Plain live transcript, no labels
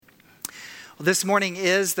Well, this morning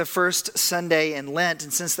is the first Sunday in Lent,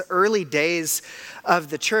 and since the early days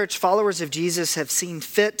of the church, followers of Jesus have seen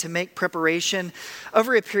fit to make preparation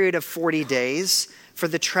over a period of 40 days for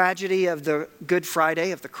the tragedy of the Good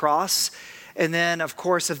Friday of the cross, and then, of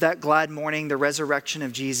course, of that glad morning, the resurrection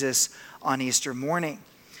of Jesus on Easter morning.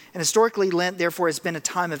 And historically, Lent, therefore, has been a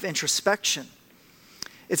time of introspection.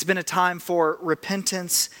 It's been a time for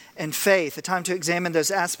repentance and faith, a time to examine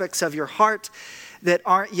those aspects of your heart that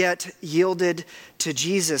aren't yet yielded to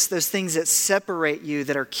Jesus, those things that separate you,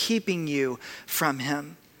 that are keeping you from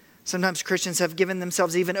him. Sometimes Christians have given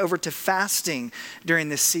themselves even over to fasting during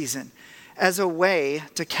this season as a way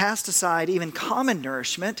to cast aside even common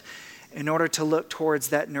nourishment in order to look towards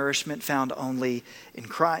that nourishment found only in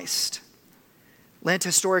Christ. Lent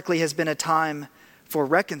historically has been a time for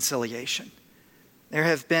reconciliation. There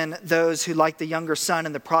have been those who, like the younger son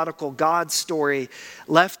in the prodigal God story,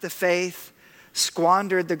 left the faith,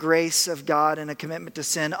 squandered the grace of God in a commitment to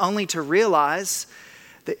sin, only to realize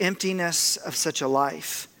the emptiness of such a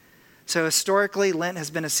life. So historically, Lent has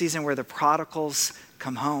been a season where the prodigals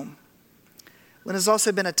come home. Lent has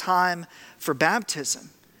also been a time for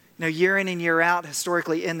baptism. You know, year in and year out,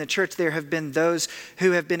 historically in the church, there have been those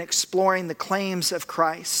who have been exploring the claims of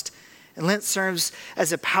Christ. And Lent serves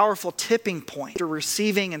as a powerful tipping point for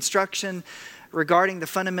receiving instruction regarding the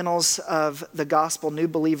fundamentals of the gospel. New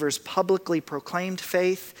believers publicly proclaimed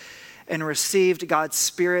faith and received God's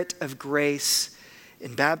spirit of grace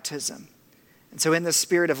in baptism. And so in the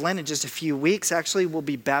spirit of Lent, in just a few weeks, actually, we'll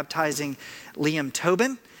be baptizing Liam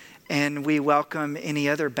Tobin, and we welcome any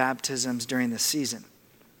other baptisms during this season.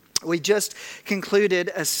 We just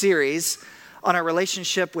concluded a series on our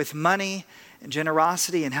relationship with money and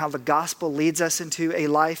generosity and how the gospel leads us into a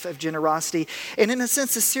life of generosity. And in a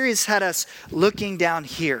sense, the series had us looking down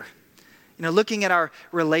here, looking at our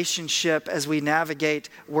relationship as we navigate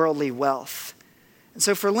worldly wealth. And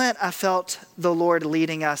so for Lent, I felt the Lord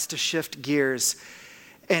leading us to shift gears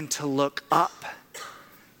and to look up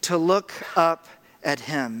at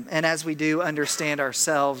him. And as we do, understand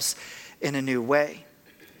ourselves in a new way.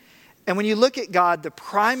 And when you look at God, the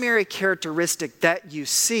primary characteristic that you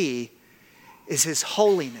see is his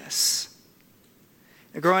holiness.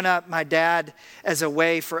 Growing up, my dad, as a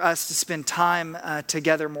way for us to spend time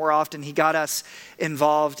together more often, he got us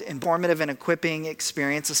involved in formative and equipping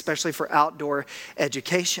experience, especially for outdoor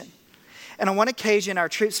education. And on one occasion, our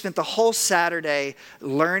troop spent the whole Saturday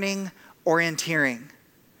learning orienteering.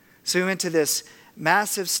 So we went to this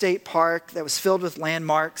massive state park that was filled with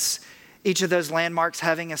landmarks, each of those landmarks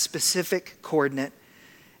having a specific coordinate.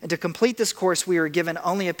 And to complete this course, we were given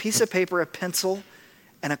only a piece of paper, a pencil,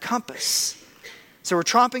 and a compass. So we're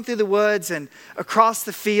tromping through the woods and across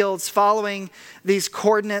the fields, following these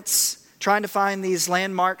coordinates, trying to find these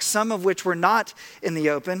landmarks, some of which were not in the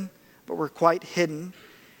open, but were quite hidden.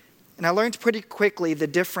 And I learned pretty quickly the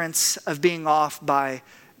difference of being off by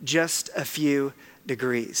just a few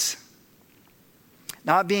degrees.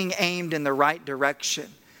 Not being aimed in the right direction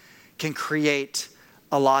can create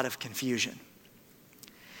a lot of confusion.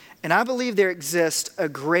 And I believe there exists a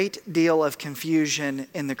great deal of confusion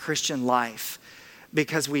in the Christian life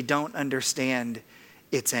because we don't understand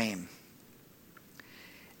its aim.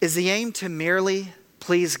 Is the aim to merely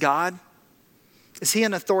please God? Is he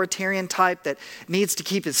an authoritarian type that needs to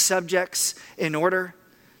keep his subjects in order?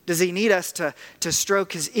 Does he need us to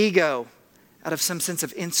stroke his ego out of some sense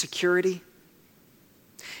of insecurity?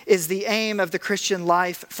 Is the aim of the Christian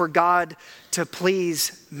life for God to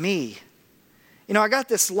please me? I got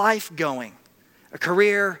this life going, a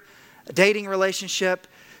career, a dating relationship,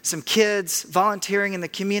 some kids, volunteering in the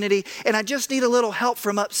community, and I just need a little help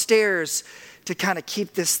from upstairs to kind of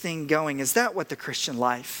keep this thing going. Is that what the Christian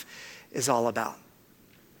life is all about?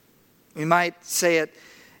 We might say it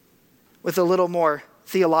with a little more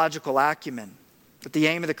theological acumen, that the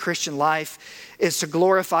aim of the Christian life is to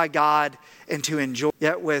glorify God and to enjoy.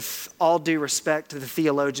 Yet with all due respect to the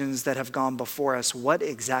theologians that have gone before us, what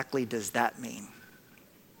exactly does that mean?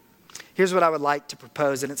 Here's what I would like to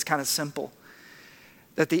propose, and it's kind of simple.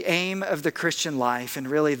 That the aim of the Christian life, and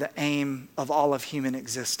really the aim of all of human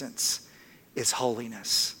existence, is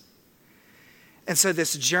holiness. And so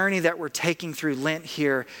this journey that we're taking through Lent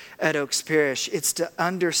here at Oaks Parish, it's to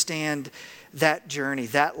understand that journey,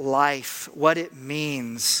 that life, what it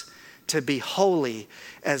means to be holy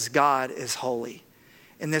as God is holy.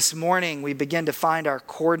 And this morning, we begin to find our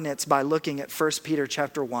coordinates by looking at 1 Peter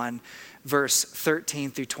chapter 1, verse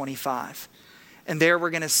 13 through 25. And there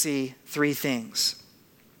we're going to see three things: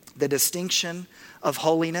 the distinction of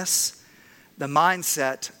holiness, the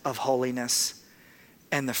mindset of holiness,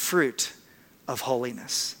 and the fruit of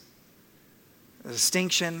holiness. The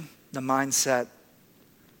distinction, the mindset,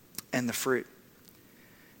 and the fruit.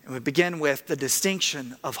 And we begin with the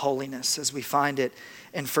distinction of holiness as we find it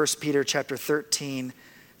in 1 Peter chapter 13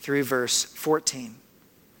 through verse 14.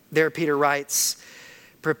 There Peter writes,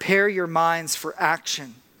 "Prepare your minds for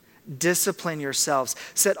action. Discipline yourselves.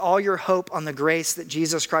 Set all your hope on the grace that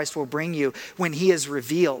Jesus Christ will bring you when he is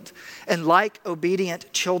revealed. And like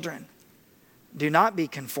obedient children, do not be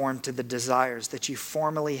conformed to the desires that you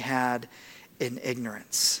formerly had in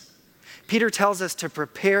ignorance." Peter tells us to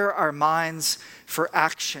prepare our minds for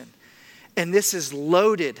action. And this is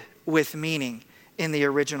loaded with meaning in the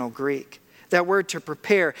original Greek. That word to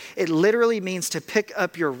prepare, it literally means to pick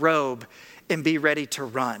up your robe and be ready to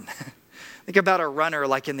run. Think about a runner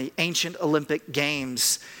like in the ancient Olympic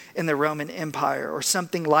Games in the Roman Empire, or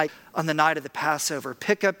something like on the night of the Passover.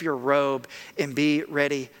 Pick up your robe and be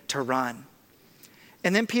ready to run.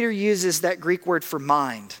 And then Peter uses that Greek word for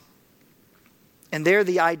mind. And there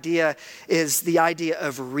the idea is the idea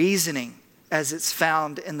of reasoning as it's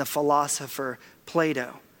found in the philosopher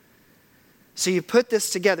Plato. So you put this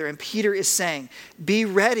together and Peter is saying, be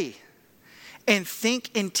ready and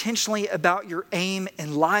think intentionally about your aim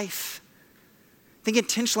in life. Think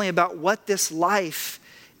intentionally about what this life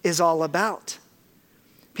is all about.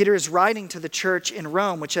 Peter is writing to the church in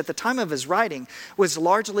Rome, which at the time of his writing was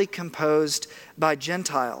largely composed by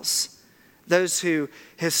Gentiles. Those who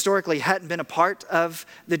historically hadn't been a part of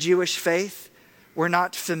the Jewish faith, were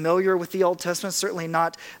not familiar with the Old Testament, certainly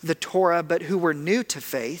not the Torah, but who were new to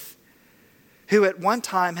faith, who at one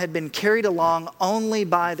time had been carried along only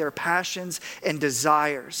by their passions and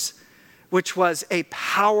desires, which was a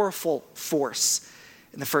powerful force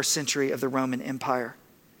in the first century of the Roman Empire.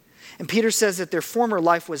 And Peter says that their former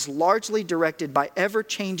life was largely directed by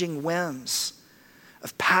ever-changing whims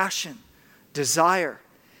of passion, desire.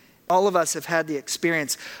 All of us have had the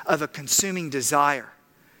experience of a consuming desire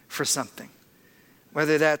for something.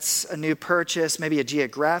 Whether that's a new purchase, maybe a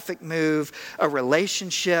geographic move, a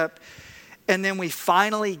relationship, and then we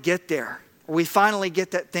finally get there. Or we finally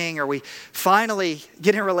get that thing, or we finally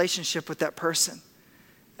get in a relationship with that person.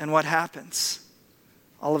 And what happens?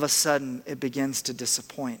 All of a sudden, it begins to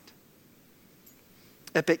disappoint.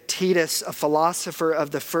 Epictetus, a philosopher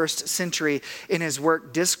of the first century, in his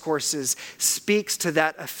work Discourses, speaks to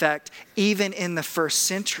that effect even in the first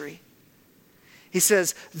century. He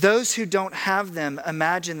says, those who don't have them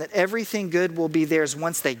imagine that everything good will be theirs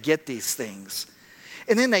once they get these things.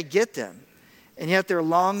 And then they get them, and yet their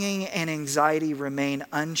longing and anxiety remain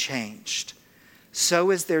unchanged.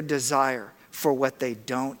 So is their desire for what they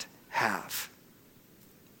don't have.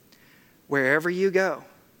 Wherever you go,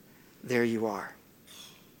 there you are.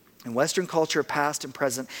 And Western culture, past and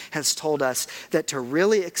present, has told us that to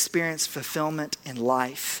really experience fulfillment in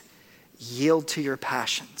life, yield to your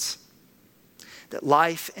passions. That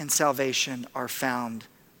life and salvation are found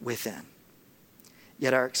within.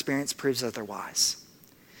 Yet our experience proves otherwise.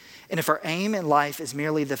 And if our aim in life is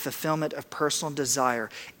merely the fulfillment of personal desire,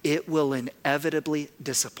 it will inevitably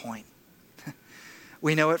disappoint.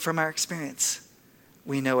 We know it from our experience.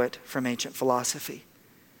 We know it from ancient philosophy.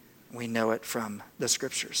 We know it from the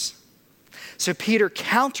scriptures. So Peter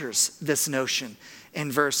counters this notion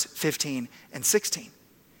in verse 15 and 16.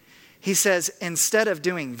 He says, instead of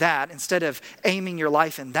doing that, instead of aiming your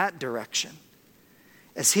life in that direction,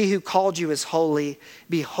 as he who called you is holy,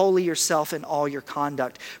 be holy yourself in all your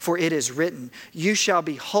conduct. For it is written, you shall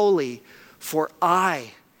be holy, for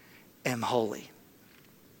I am holy.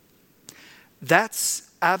 That's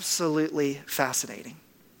absolutely fascinating.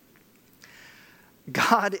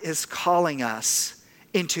 God is calling us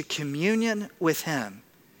into communion with him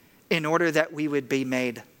in order that we would be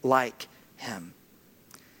made like him.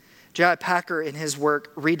 J.I. Packer, in his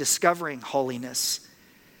work, Rediscovering Holiness,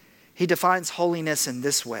 he defines holiness in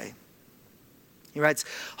this way. He writes,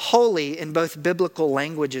 holy in both biblical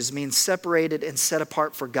languages means separated and set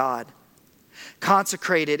apart for God,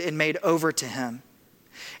 consecrated and made over to him.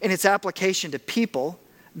 In its application to people,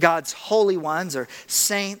 God's holy ones or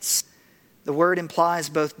saints, the word implies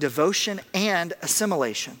both devotion and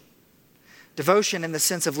assimilation. Devotion in the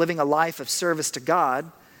sense of living a life of service to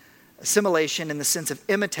God. Assimilation in the sense of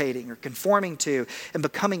imitating or conforming to and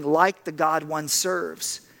becoming like the God one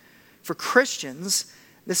serves. For Christians,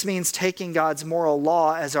 this means taking God's moral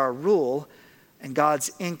law as our rule and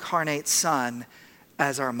God's incarnate Son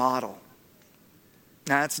as our model.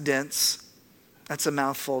 Now that's dense. That's a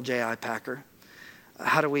mouthful, J.I. Packer.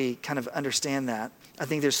 How do we kind of understand that? I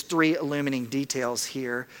think there's 3 illuminating details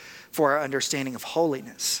here for our understanding of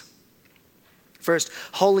holiness. First,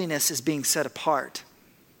 holiness is being set apart.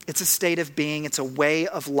 It's a state of being. It's a way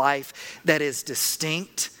of life that is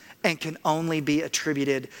distinct and can only be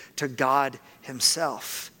attributed to God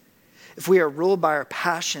himself. If we are ruled by our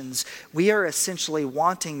passions, we are essentially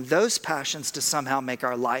wanting those passions to somehow make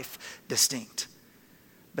our life distinct.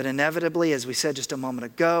 But inevitably, as we said just a moment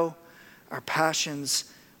ago, our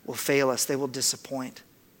passions will fail us. They will disappoint.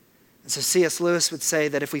 And so C.S. Lewis would say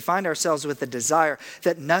that if we find ourselves with a desire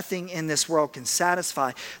that nothing in this world can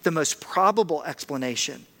satisfy, the most probable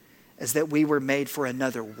explanation is that we were made for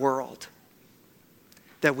another world,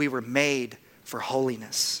 that we were made for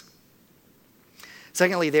holiness.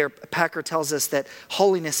 Secondly, there, Packer tells us that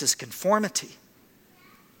holiness is conformity.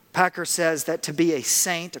 Packer says that to be a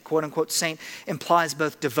saint, a quote-unquote saint, implies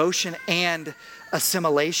both devotion and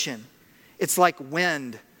assimilation. It's like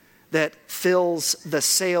wind that fills the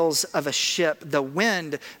sails of a ship. The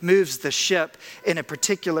wind moves the ship in a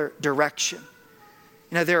particular direction.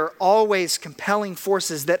 You know, there are always compelling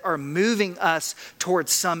forces that are moving us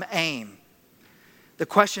towards some aim. The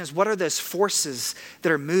question is, what are those forces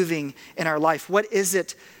that are moving in our life? What is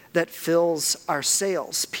it that fills our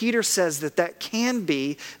sails? Peter says that that can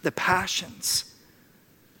be the passions,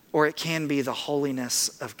 or it can be the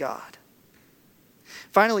holiness of God.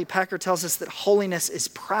 Finally, Packer tells us that holiness is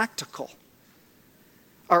practical.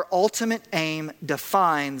 Our ultimate aim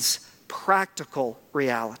defines practical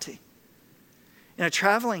reality. You know,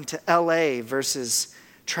 traveling to LA versus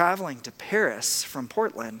traveling to Paris from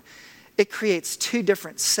Portland, it creates two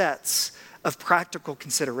different sets of practical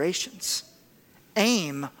considerations.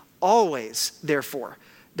 Aim always, therefore,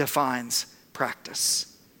 defines practice.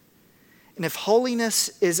 And if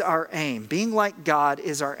holiness is our aim, being like God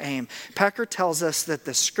is our aim, Packer tells us that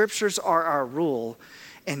the scriptures are our rule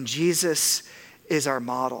and Jesus is our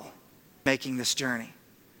model making this journey.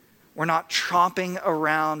 We're not tromping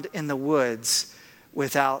around in the woods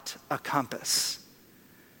without a compass.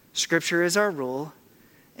 Scripture is our rule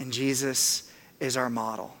and Jesus is our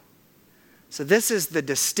model. So this is the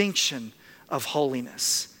distinction of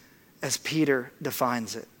holiness as Peter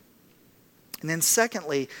defines it. And then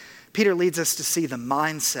secondly, Peter leads us to see the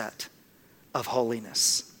mindset of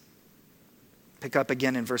holiness. Pick up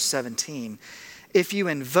again in verse 17. If you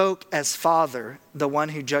invoke as Father the one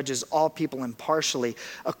who judges all people impartially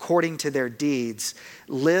according to their deeds,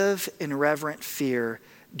 live in reverent fear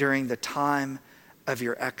during the time of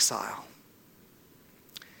your exile.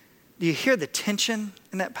 Do you hear the tension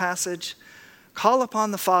in that passage? Call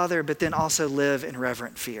upon the Father, but then also live in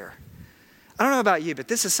reverent fear. I don't know about you, but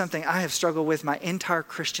this is something I have struggled with my entire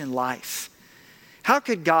Christian life. How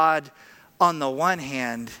could God, on the one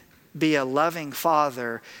hand, be a loving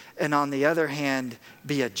Father, and on the other hand,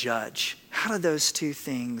 be a judge? How do those two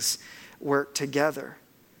things work together?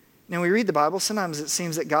 Now, when we read the Bible, sometimes it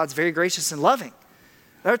seems that God's very gracious and loving.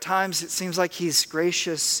 Other times it seems like he's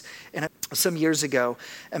gracious. And some years ago,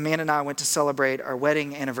 Amanda and I went to celebrate our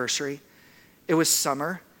wedding anniversary. It was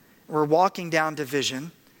summer. We're walking down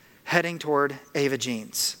Division, heading toward Ava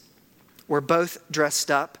Jean's. We're both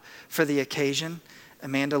dressed up for the occasion.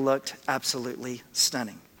 Amanda looked absolutely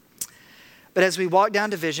stunning. But as we walked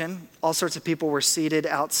down Division, all sorts of people were seated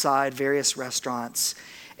outside various restaurants,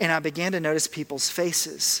 and I began to notice people's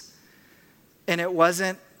faces. And it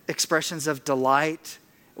wasn't expressions of delight.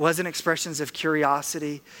 It wasn't expressions of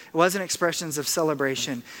curiosity. It wasn't expressions of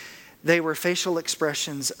celebration. They were facial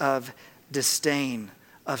expressions of disdain,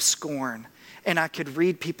 of scorn. And I could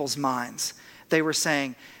read people's minds. They were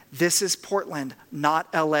saying, this is Portland,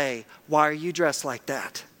 not LA. Why are you dressed like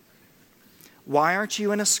that? Why aren't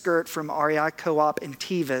you in a skirt from REI Co-op and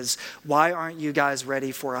Tevas? Why aren't you guys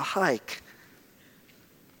ready for a hike?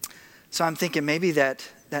 So I'm thinking maybe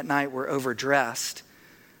that night we're overdressed.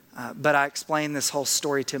 But I explained this whole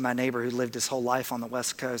story to my neighbor who lived his whole life on the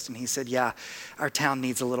West Coast. And he said, yeah, our town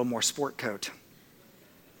needs a little more sport coat.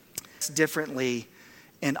 It's differently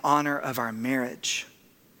in honor of our marriage.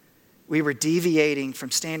 We were deviating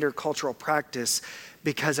from standard cultural practice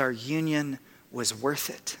because our union was worth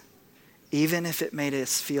it, even if it made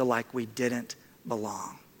us feel like we didn't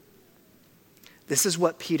belong. This is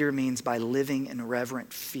what Peter means by living in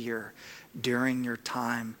reverent fear during your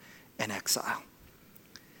time in exile.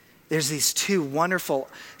 There's these two wonderful,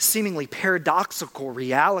 seemingly paradoxical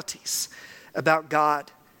realities about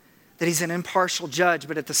God. That he's an impartial judge,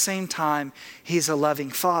 but at the same time, he's a loving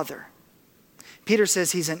Father. Peter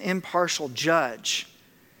says he's an impartial judge.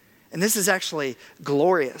 And this is actually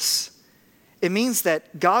glorious. It means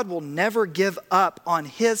that God will never give up on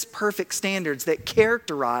his perfect standards that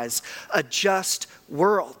characterize a just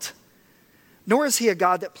world. Nor is he a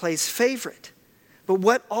God that plays favorite. But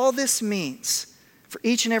what all this means for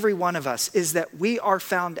each and every one of us is that we are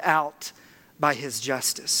found out by his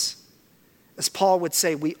justice. As Paul would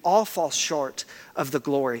say, we all fall short of the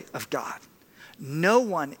glory of God. No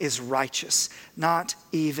one is righteous, not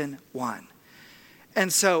even one.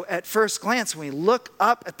 And so at first glance, when we look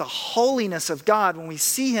up at the holiness of God, when we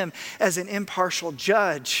see him as an impartial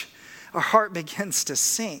judge, our heart begins to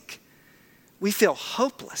sink. We feel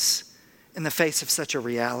hopeless in the face of such a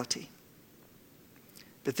reality.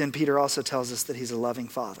 But then Peter also tells us that he's a loving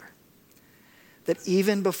Father. That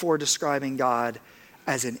even before describing God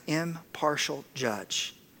as an impartial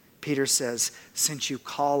judge, Peter says, since you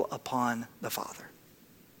call upon the Father.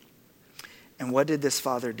 And what did this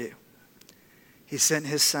Father do? He sent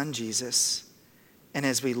his Son, Jesus. And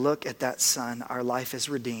as we look at that Son, our life is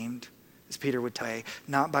redeemed, as Peter would say,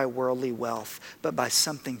 not by worldly wealth, but by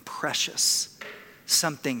something precious,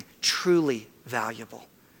 something truly valuable,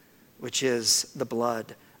 which is the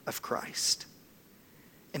blood of Christ.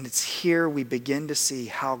 And it's here we begin to see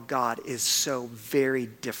how God is so very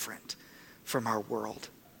different from our world.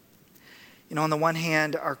 You know, on the one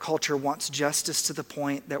hand, our culture wants justice to the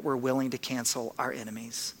point that we're willing to cancel our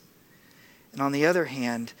enemies. And on the other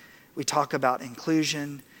hand, we talk about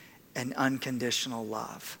inclusion and unconditional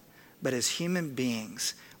love. But as human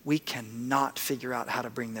beings, we cannot figure out how to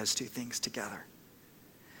bring those two things together.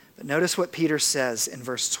 But notice what Peter says in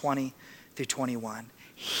verse 20 through 21.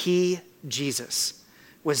 He, Jesus,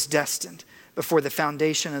 was destined before the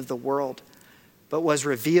foundation of the world, but was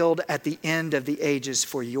revealed at the end of the ages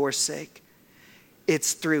for your sake.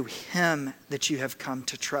 It's through him that you have come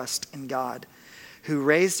to trust in God, who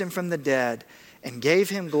raised him from the dead and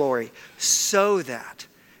gave him glory, so that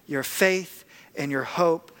your faith and your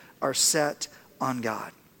hope are set on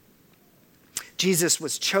God. Jesus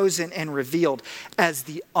was chosen and revealed as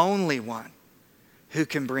the only one who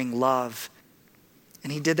can bring love.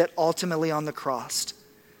 And he did that ultimately on the cross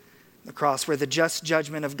where the just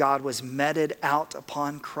judgment of God was meted out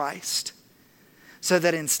upon Christ. So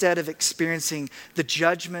that instead of experiencing the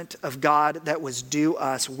judgment of God that was due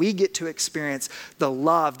us, we get to experience the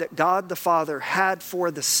love that God the Father had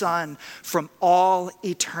for the Son from all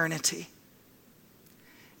eternity.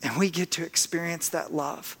 And we get to experience that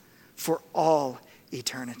love for all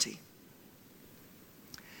eternity.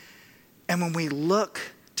 And when we look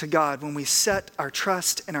to God, when we set our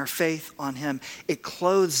trust and our faith on him, it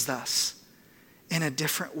clothes us in a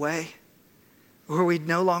different way, where we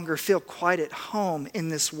no longer feel quite at home in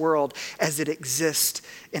this world as it exists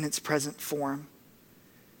in its present form.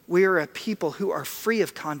 We are a people who are free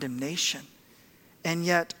of condemnation and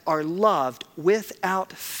yet are loved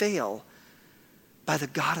without fail by the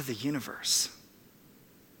God of the universe.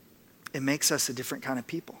 It makes us a different kind of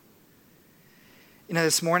people. You know,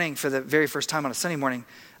 this morning, for the very first time on a Sunday morning,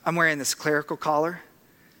 I'm wearing this clerical collar.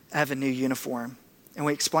 I have a new uniform, and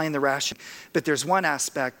we explain the ration. But there's one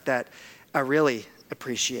aspect that I really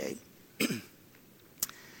appreciate.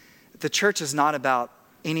 The church is not about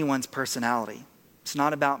anyone's personality. It's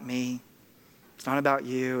not about me. It's not about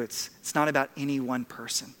you. It's not about any one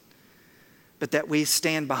person. But that we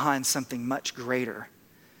stand behind something much greater,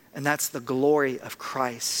 and that's the glory of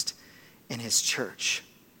Christ in his church.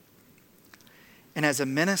 And as a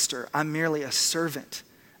minister, I'm merely a servant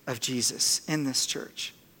of Jesus in this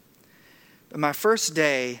church. But my first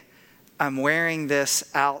day, I'm wearing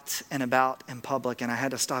this out and about in public, and I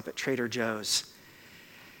had to stop at Trader Joe's.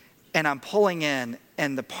 And I'm pulling in,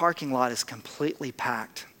 and the parking lot is completely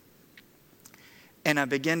packed. And I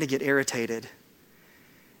begin to get irritated.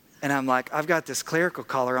 And I'm like, I've got this clerical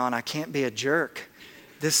collar on. I can't be a jerk.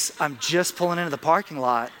 I'm just pulling into the parking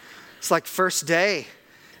lot. It's like first day,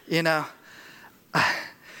 you know.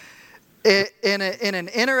 In an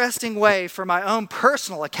interesting way for my own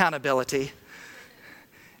personal accountability,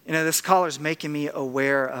 you know, this collar is making me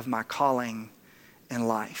aware of my calling in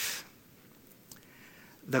life.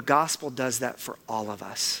 The gospel does that for all of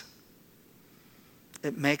us.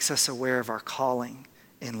 It makes us aware of our calling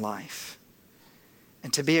in life.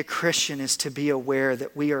 And to be a Christian is to be aware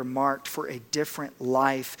that we are marked for a different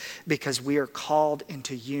life because we are called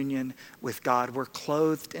into union with God. We're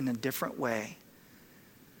clothed in a different way.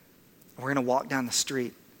 We're going to walk down the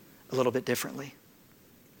street a little bit differently.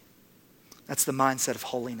 That's the mindset of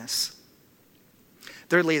holiness.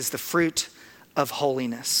 Thirdly is the fruit of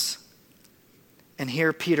holiness. And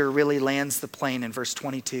here Peter really lands the plane in verse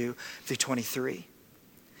 22 through 23.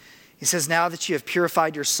 He says, now that you have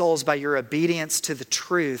purified your souls by your obedience to the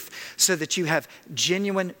truth, so that you have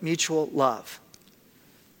genuine mutual love.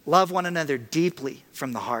 Love one another deeply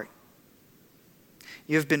from the heart.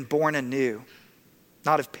 You have been born anew,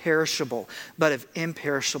 not of perishable, but of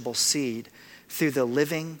imperishable seed, through the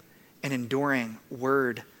living and enduring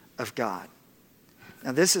word of God.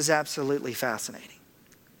 Now this is absolutely fascinating.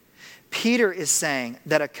 Peter is saying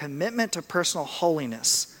that a commitment to personal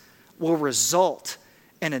holiness will result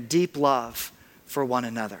in a deep love for one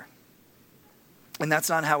another. And that's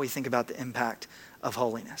not how we think about the impact of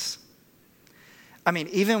holiness. I mean,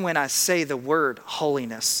 even when I say the word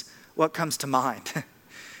holiness, what comes to mind?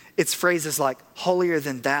 It's phrases like holier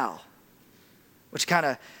than thou, which kind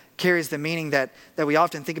of carries the meaning that we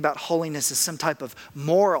often think about holiness as some type of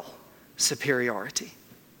moral superiority.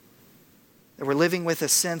 That we're living with a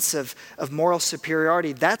sense of moral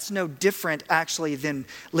superiority. That's no different actually than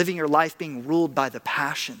living your life being ruled by the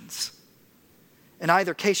passions. In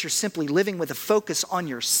either case, you're simply living with a focus on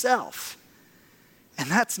yourself.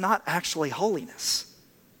 And that's not actually holiness.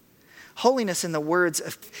 Holiness, in the words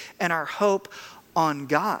of, and our hope on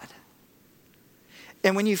God.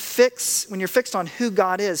 And when you're fixed on who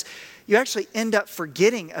God is, you actually end up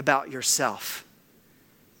forgetting about yourself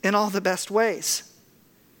in all the best ways.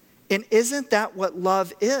 And isn't that what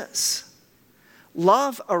love is?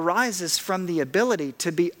 Love arises from the ability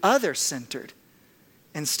to be other-centered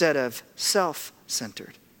instead of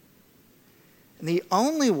self-centered. And the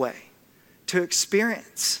only way to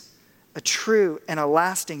experience a true and a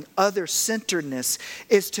lasting other-centeredness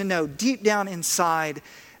is to know deep down inside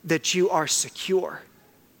that you are secure.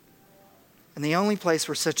 And the only place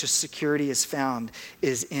where such a security is found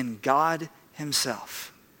is in God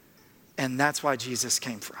Himself. And that's why Jesus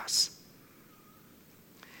came for us.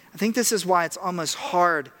 I think this is why it's almost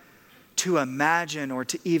hard to imagine or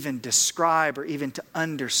to even describe or even to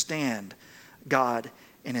understand God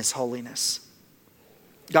in His holiness.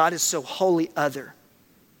 God is so wholly other.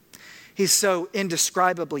 He's so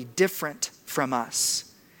indescribably different from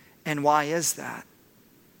us. And why is that?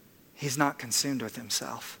 He's not consumed with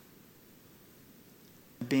Himself.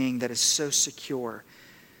 A being that is so secure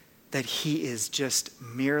that He is just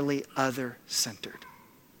merely other-centered.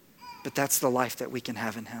 But that's the life that we can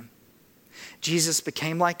have in Him. Jesus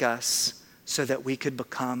became like us so that we could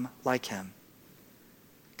become like Him.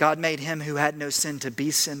 God made Him who had no sin to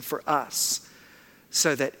be sin for us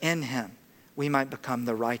so that in Him we might become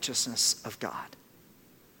the righteousness of God.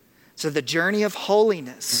 So the journey of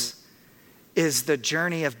holiness is the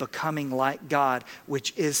journey of becoming like God,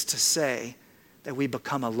 which is to say that we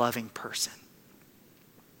become a loving person.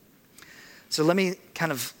 So let me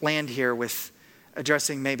kind of land here with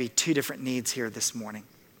addressing maybe two different needs here this morning.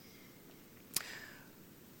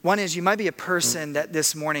 One is you might be a person that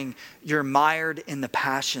this morning you're mired in the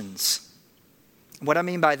passions. What I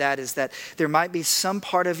mean by that is that there might be some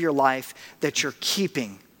part of your life that you're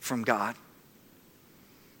keeping from God.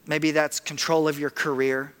 Maybe that's control of your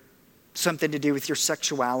career, something to do with your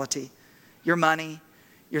sexuality, your money,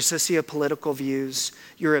 your socio-political views,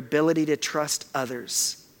 your ability to trust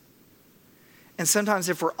others. And sometimes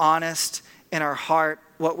if we're honest in our heart,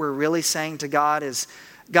 what we're really saying to God is,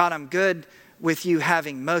 God, I'm good with you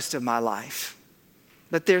having most of my life.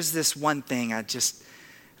 But there's this one thing I just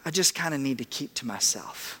kind of need to keep to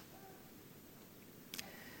myself.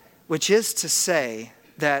 Which is to say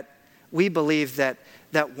that we believe that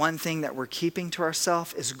one thing that we're keeping to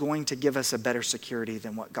ourselves is going to give us a better security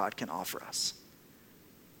than what God can offer us.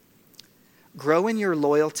 Grow in your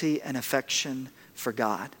loyalty and affection for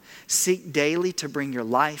God. Seek daily to bring your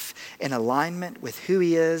life in alignment with who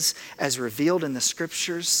He is as revealed in the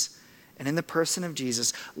Scriptures and in the person of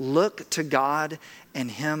Jesus. Look to God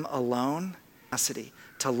and Him alone. Capacity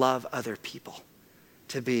to love other people,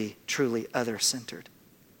 to be truly other-centered.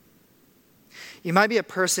 You might be a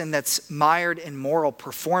person that's mired in moral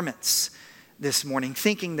performance this morning,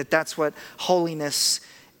 thinking that that's what holiness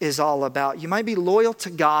is all about. You might be loyal to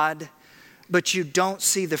God, but you don't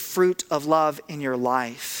see the fruit of love in your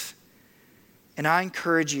life. And I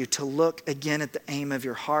encourage you to look again at the aim of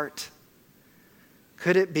your heart.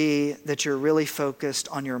 Could it be that you're really focused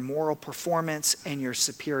on your moral performance and your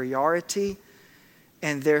superiority,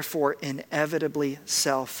 and therefore inevitably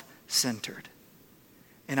self-centered?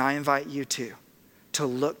 And I invite you to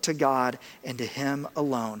look to God and to Him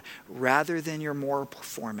alone rather than your moral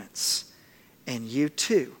performance. And you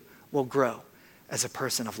too will grow as a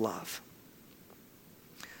person of love.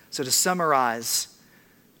 So to summarize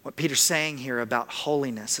what Peter's saying here about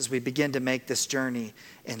holiness as we begin to make this journey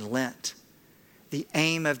in Lent, the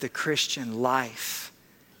aim of the Christian life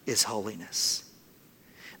is holiness.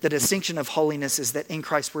 The distinction of holiness is that in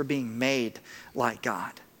Christ we're being made like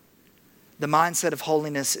God. The mindset of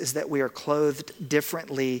holiness is that we are clothed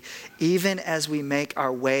differently even as we make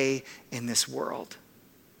our way in this world.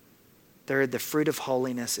 Third, the fruit of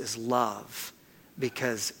holiness is love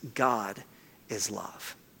because God is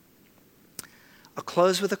love. I'll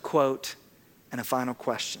close with a quote and a final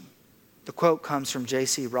question. The quote comes from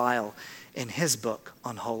J.C. Ryle in his book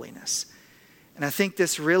on holiness. And I think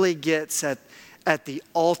this really gets at the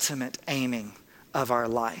ultimate aiming of our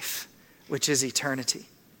life, which is eternity.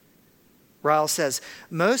 Ryle says,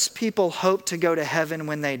 most people hope to go to heaven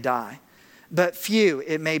when they die, but few,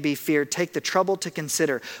 it may be feared, take the trouble to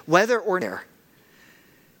consider whether or not.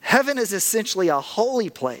 Heaven is essentially a holy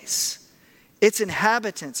place. Its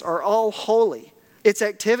inhabitants are all holy. Its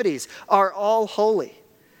activities are all holy.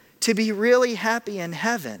 To be really happy in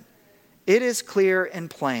heaven, it is clear and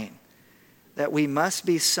plain that we must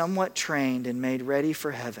be somewhat trained and made ready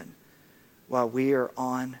for heaven while we are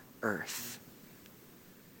on earth.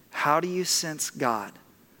 How do you sense God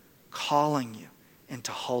calling you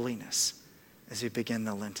into holiness as we begin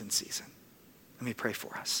the Lenten season? Let me pray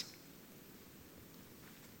for us.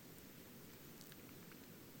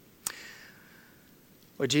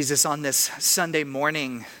 Lord Jesus, on this Sunday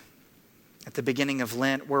morning at the beginning of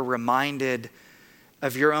Lent, we're reminded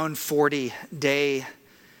of your own 40-day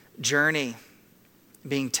journey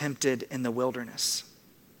being tempted in the wilderness.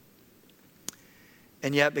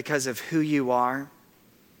 And yet, because of who you are,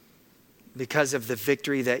 because of the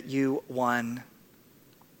victory that you won,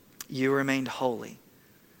 you remained holy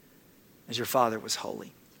as your Father was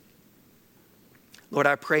holy. Lord,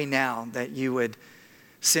 I pray now that you would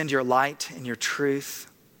send your light and your truth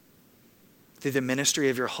through the ministry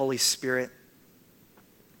of your Holy Spirit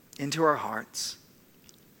into our hearts,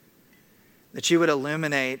 that you would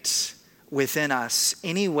illuminate within us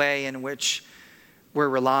any way in which we're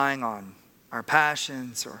relying on our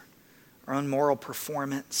passions or our own moral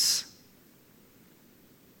performance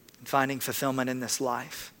and finding fulfillment in this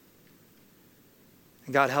life.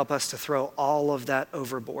 And God, help us to throw all of that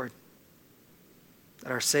overboard,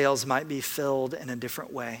 that our sails might be filled in a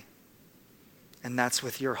different way, and that's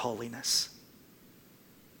with your holiness.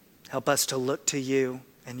 Help us to look to you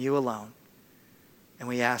and you alone. And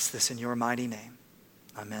we ask this in your mighty name.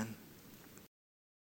 Amen.